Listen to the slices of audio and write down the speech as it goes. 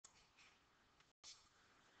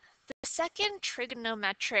The second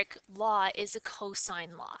trigonometric law is a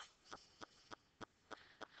cosine law.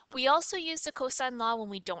 We also use the cosine law when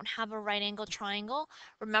we don't have a right angle triangle.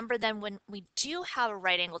 Remember then when we do have a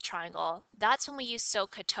right angle triangle, that's when we use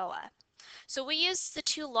SOHCAHTOA. So we use the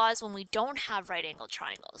two laws when we don't have right angle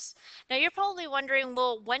triangles. Now you're probably wondering,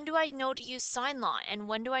 well, when do I know to use sine law and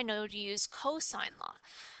when do I know to use cosine law?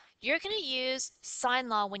 You're going to use sine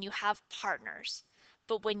law when you have partners.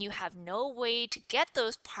 But when you have no way to get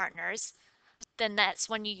those partners, then that's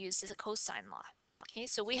when you use the cosine law. Okay,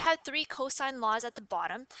 so we have 3 cosine laws at the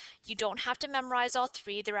bottom. You don't have to memorize all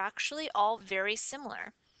 3. They're actually all very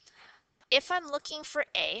similar. If I'm looking for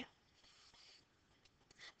A,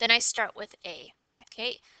 then I start with A.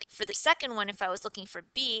 Okay, for the second one, if I was looking for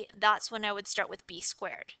B, that's when I would start with B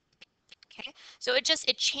squared. Okay, so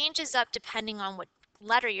it changes up depending on what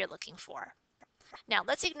letter you're looking for. Now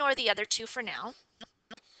let's ignore the other 2 for now.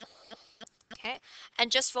 Okay,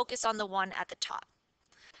 and just focus on the one at the top.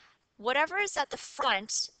 Whatever is at the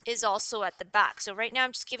front is also at the back. So right now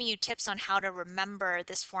I'm just giving you tips on how to remember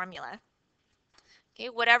this formula. Okay,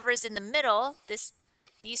 whatever is in the middle, these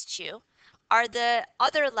 2, are the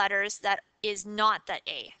other letters that is not that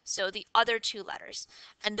A. So the other 2 letters.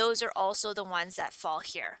 And those are also the ones that fall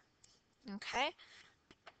here. Okay?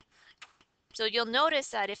 So you'll notice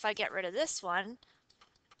that if I get rid of this one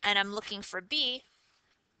and I'm looking for B,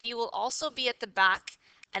 B will also be at the back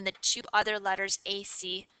and the 2 other letters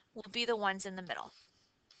AC will be the ones in the middle.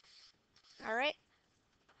 All right?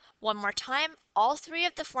 One more time, all 3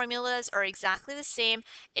 of the formulas are exactly the same.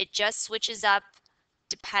 It just switches up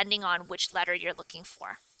depending on which letter you're looking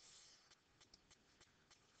for.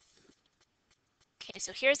 Okay,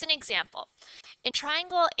 so here's an example. In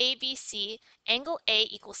triangle ABC, angle A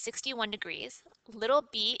equals 61 degrees, little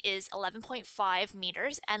b is 11.5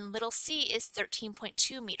 meters, and little c is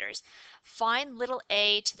 13.2 meters. Find little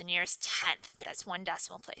a to the nearest tenth. That's 1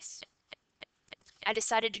 decimal place. I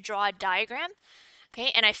decided to draw a diagram.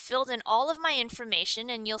 Okay, and I filled in all of my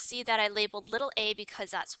information, and you'll see that I labeled little a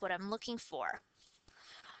because that's what I'm looking for.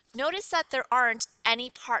 Notice that there aren't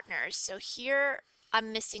any partners, so here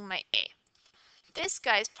I'm missing my a. This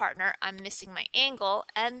guy's partner, I'm missing my angle,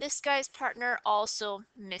 and this guy's partner also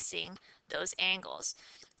missing those angles.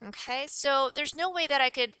 Okay, so there's no way that I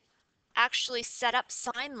could actually set up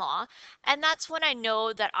sine law, and that's when I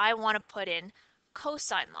know that I want to put in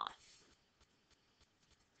cosine law.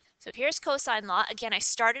 So here's cosine law. Again, I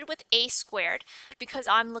started with a squared because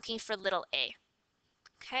I'm looking for little a.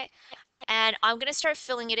 Okay, and I'm going to start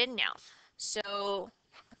filling it in now. So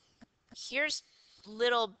here's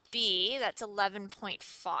little b, that's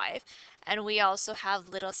 11.5, and we also have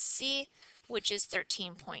little c, which is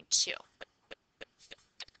 13.2.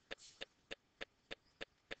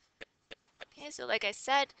 Okay, so like I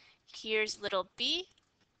said, here's little b,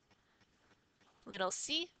 little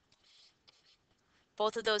c.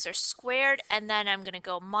 Both of those are squared, and then I'm going to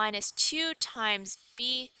go minus 2 times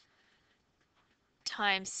b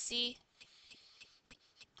times c.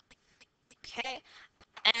 Okay,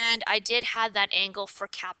 and I did have that angle for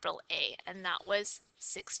capital A, and that was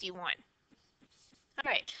 61.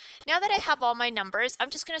 All right, now that I have all my numbers, I'm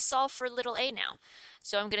just going to solve for little a now.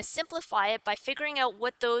 So I'm going to simplify it by figuring out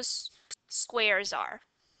what those squares are.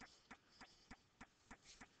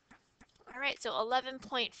 All right, so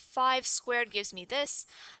 11.5 squared gives me this,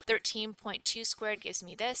 13.2 squared gives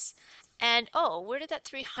me this, and oh, where did that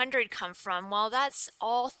 300 come from? Well, that's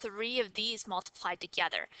all 3 of these multiplied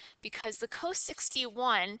together, because the cos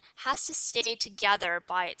 61 has to stay together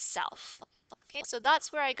by itself. Okay, so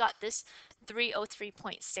that's where I got this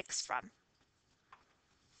 303.6 from.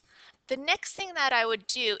 The next thing that I would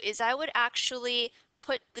do is I would actually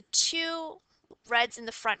put the 2 reds in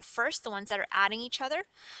the front first, the ones that are adding each other.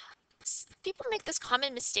 People make this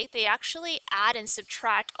common mistake. They actually add and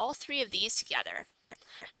subtract all 3 of these together.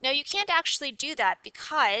 Now you can't actually do that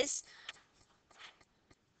because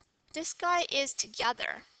this guy is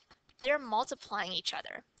together. They're multiplying each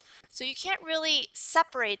other. So you can't really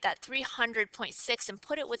separate that 300.6 and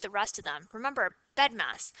put it with the rest of them. Remember,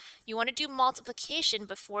 bedmass, you want to do multiplication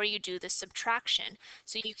before you do the subtraction.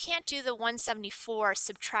 So you can't do the 174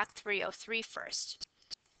 subtract 303 first.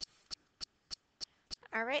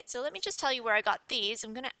 All right, so let me just tell you where I got these.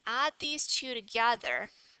 I'm going to add these 2 together,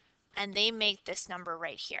 and they make this number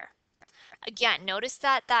right here. Again, notice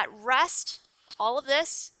that that rest, all of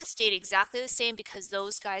this, stayed exactly the same because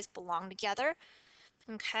those guys belong together.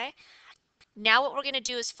 Okay, now what we're going to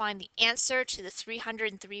do is find the answer to the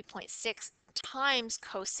 303.6 times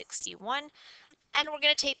cos 61, and we're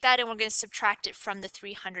going to take that and we're going to subtract it from the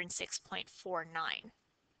 306.49.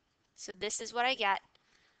 So this is what I get.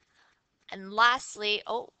 And lastly,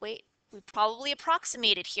 oh wait, We probably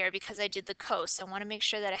approximated here because I did the cos. I want to make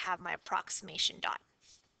sure that I have my approximation dot.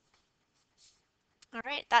 All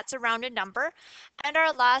right, that's a rounded number. And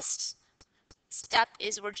our last step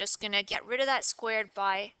is we're just going to get rid of that squared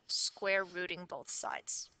by square rooting both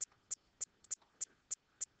sides.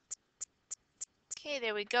 Okay,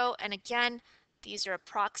 there we go. And again, these are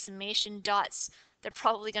approximation dots. They're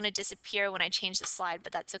probably going to disappear when I change the slide,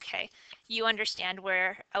 but that's okay. You understand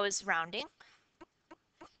where I was rounding.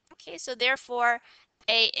 Okay, so therefore,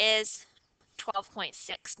 A is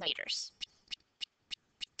 12.6 meters.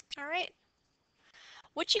 All right.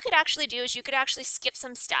 What you could actually do is you could actually skip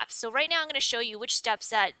some steps. So right now I'm going to show you which steps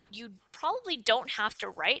that you probably don't have to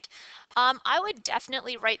write. I would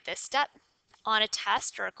definitely write this step on a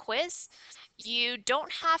test or a quiz. You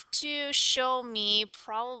don't have to show me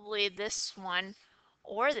probably this one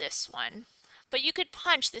or this one, but you could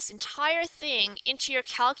punch this entire thing into your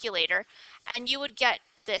calculator and you would get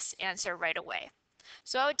this answer right away.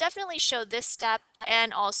 So I would definitely show this step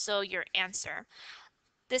and also your answer.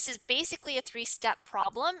 This is basically a three-step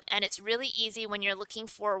problem, and it's really easy when you're looking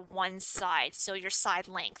for one side, so your side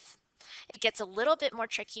length. It gets a little bit more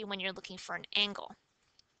tricky when you're looking for an angle.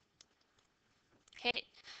 Okay,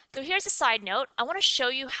 so here's a side note. I want to show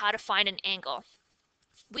you how to find an angle.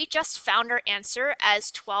 We just found our answer as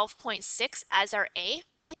 12.6 as our A.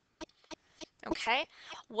 Okay,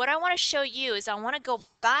 what I want to show you is I want to go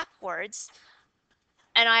backwards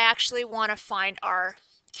and I actually want to find our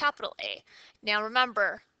capital A. Now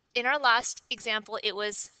remember, in our last example, it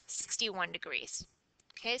was 61 degrees.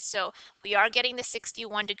 Okay, so we are getting the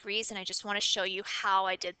 61 degrees, and I just want to show you how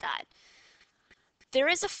I did that. There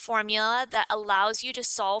is a formula that allows you to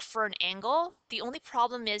solve for an angle. The only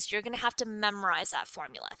problem is you're going to have to memorize that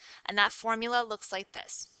formula, and that formula looks like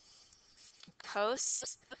this.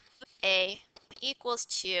 Cos A equals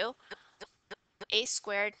to A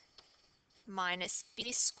squared minus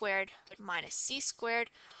B squared minus C squared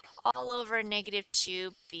all over negative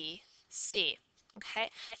 2BC. Okay,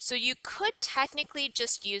 so you could technically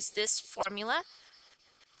just use this formula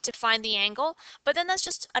to find the angle, but then that's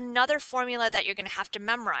just another formula that you're going to have to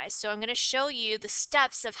memorize. So I'm going to show you the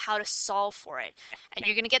steps of how to solve for it, and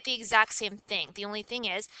you're going to get the exact same thing. The only thing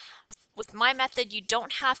is, with my method, you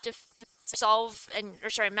don't have to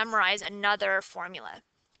memorize another formula.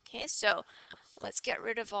 Okay, so let's get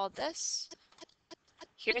rid of all this.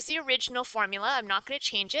 Here's the original formula. I'm not going to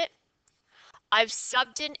change it. I've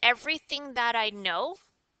subbed in everything that I know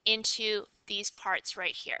into these parts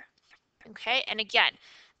right here. Okay, and again,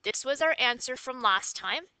 this was our answer from last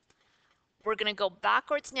time. We're going to go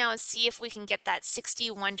backwards now and see if we can get that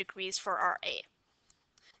 61 degrees for our A.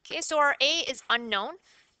 Okay, so our A is unknown.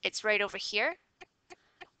 It's right over here.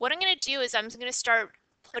 What I'm going to do is I'm going to start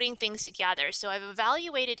putting things together. So I've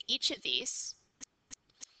evaluated each of these.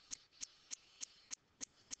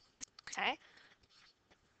 Okay.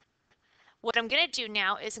 What I'm going to do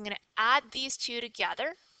now is I'm going to add these two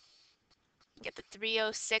together. Get the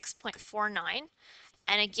 306.49.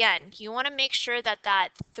 And again, you want to make sure that that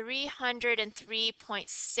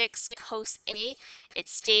 303.6 cos A, it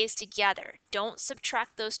stays together. Don't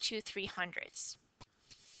subtract those two 300s.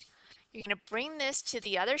 You're going to bring this to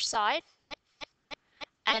the other side,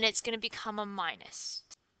 and it's going to become a minus.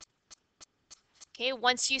 Okay,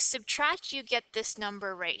 once you subtract, you get this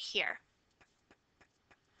number right here.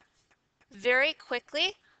 Very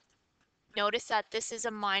quickly, notice that this is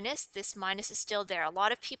a minus. This minus is still there. A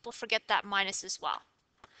lot of people forget that minus as well.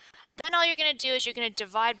 Then all you're going to do is you're going to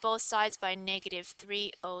divide both sides by negative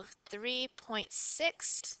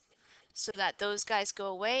 303.6 so that those guys go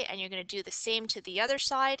away, and you're going to do the same to the other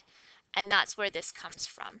side, and that's where this comes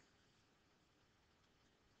from.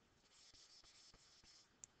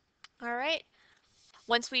 All right.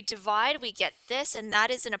 Once we divide, we get this, and that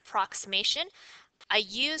is an approximation. I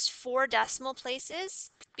used 4 decimal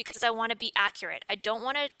places because I want to be accurate. I don't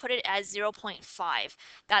want to put it as 0.5.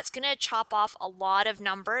 That's going to chop off a lot of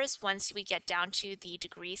numbers once we get down to the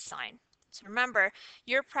degree sign. So remember,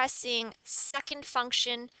 you're pressing second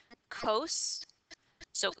function cos,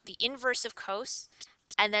 so the inverse of cos,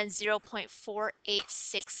 and then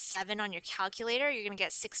 0.4867 on your calculator. You're going to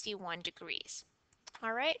get 61 degrees.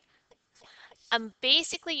 All right. I'm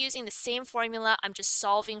basically using the same formula. I'm just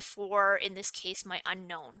solving for, in this case, my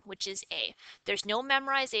unknown, which is A. There's no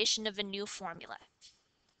memorization of a new formula.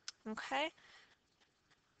 Okay?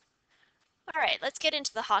 All right, let's get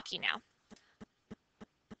into the hockey now.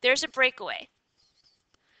 There's a breakaway.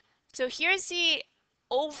 So here's the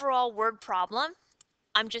overall word problem.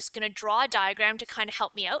 I'm just going to draw a diagram to kind of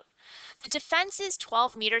help me out. The defense is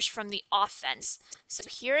 12 meters from the offense. So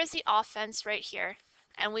here is the offense right here,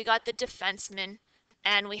 and we got the defenseman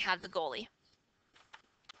and we have the goalie.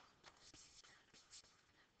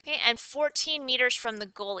 Okay, and 14 meters from the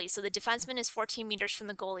goalie. So the defenseman is 14 meters from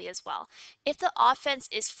the goalie as well. If the offense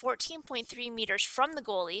is 14.3 meters from the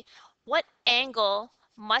goalie, what angle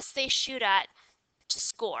must they shoot at to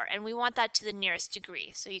score? And we want that to the nearest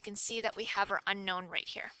degree. So you can see that we have our unknown right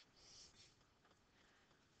here.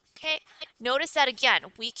 Okay, notice that again,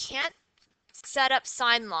 we can't set up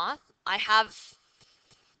sine law. I have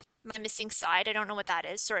my missing side. I don't know what that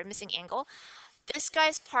is. Sorry, missing angle. This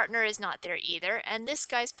guy's partner is not there either, and this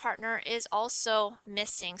guy's partner is also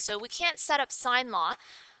missing. So we can't set up sine law.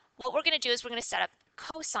 What we're going to do is we're going to set up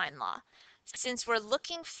cosine law. Since we're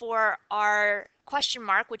looking for our question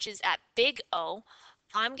mark, which is at big O,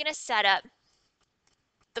 I'm going to set up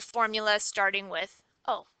the formula starting with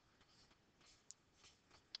O.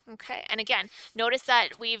 Okay, and again, notice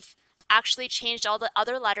that we've actually changed all the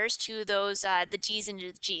other letters to those, the G's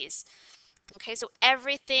into the G's. Okay, so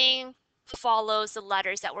everything follows the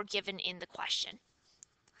letters that were given in the question.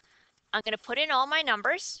 I'm going to put in all my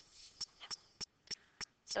numbers.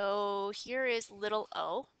 So here is little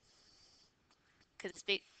o, because it's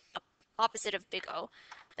big, opposite of big O.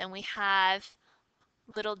 Then we have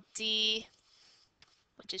little d,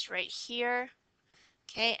 which is right here.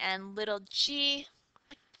 Okay, and little g,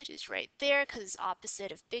 which is right there because it's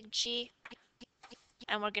opposite of big G.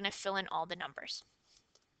 And we're going to fill in all the numbers.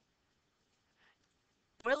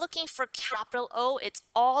 We're looking for capital O. It's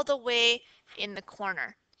all the way in the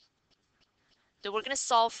corner. So we're going to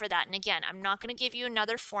solve for that. And again, I'm not going to give you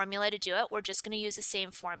another formula to do it. We're just going to use the same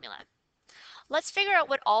formula. Let's figure out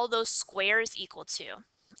what all those squares equal to.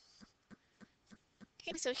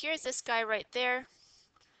 Okay, so here's this guy right there.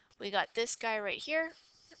 We got this guy right here.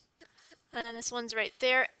 And then this one's right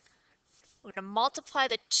there. We're going to multiply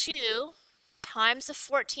the 2 times the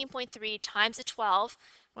 14.3 times the 12.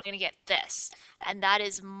 We're going to get this. And that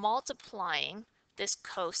is multiplying this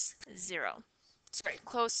cos 0. Sorry,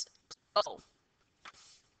 cos O.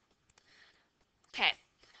 Okay,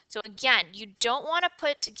 so again, you don't want to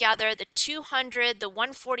put together the 200, the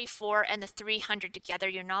 144, and the 300 together.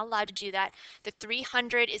 You're not allowed to do that. The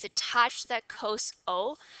 300 is attached to that cos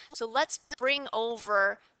O. So let's bring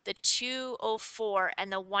over the 204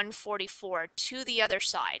 and the 144 to the other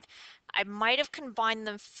side. I might have combined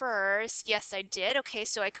them first. Yes, I did. Okay,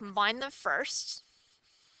 so I combined them first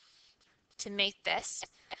to make this.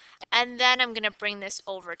 And then I'm going to bring this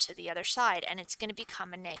over to the other side, and it's going to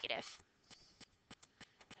become a negative.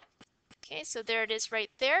 Okay, so there it is right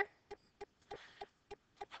there.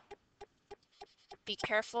 Be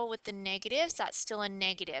careful with the negatives. That's still a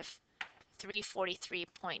negative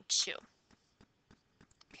 343.2.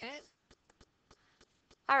 Okay.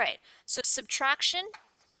 All right, so subtraction.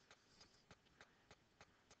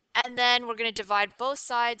 And then we're going to divide both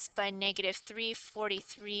sides by negative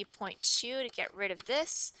 343.2 to get rid of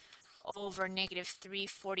this over negative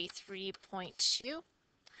 343.2.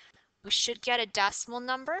 We should get a decimal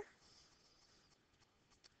number.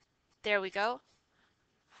 There we go.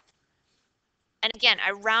 And again, I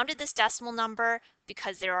rounded this decimal number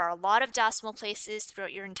because there are a lot of decimal places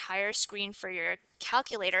throughout your entire screen for your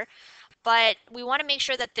calculator, but we want to make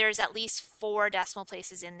sure that there's at least 4 decimal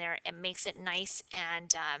places in there. It makes it nice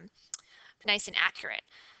and accurate.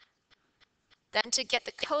 Then to get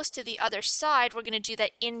the cos to the other side, we're going to do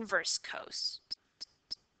that inverse cos.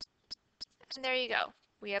 And there you go.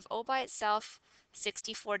 We have O by itself,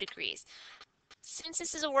 64 degrees. Since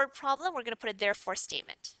this is a word problem, we're going to put a therefore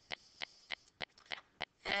statement.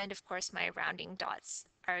 And of course, my rounding dots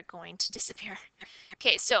are going to disappear.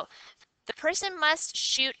 Okay, so the person must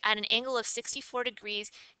shoot at an angle of 64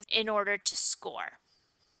 degrees in order to score.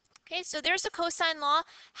 Okay, so there's the cosine law,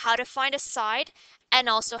 how to find a side, and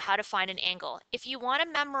also how to find an angle. If you want to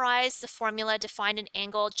memorize the formula to find an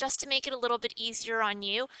angle just to make it a little bit easier on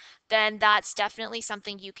you, then that's definitely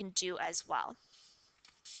something you can do as well.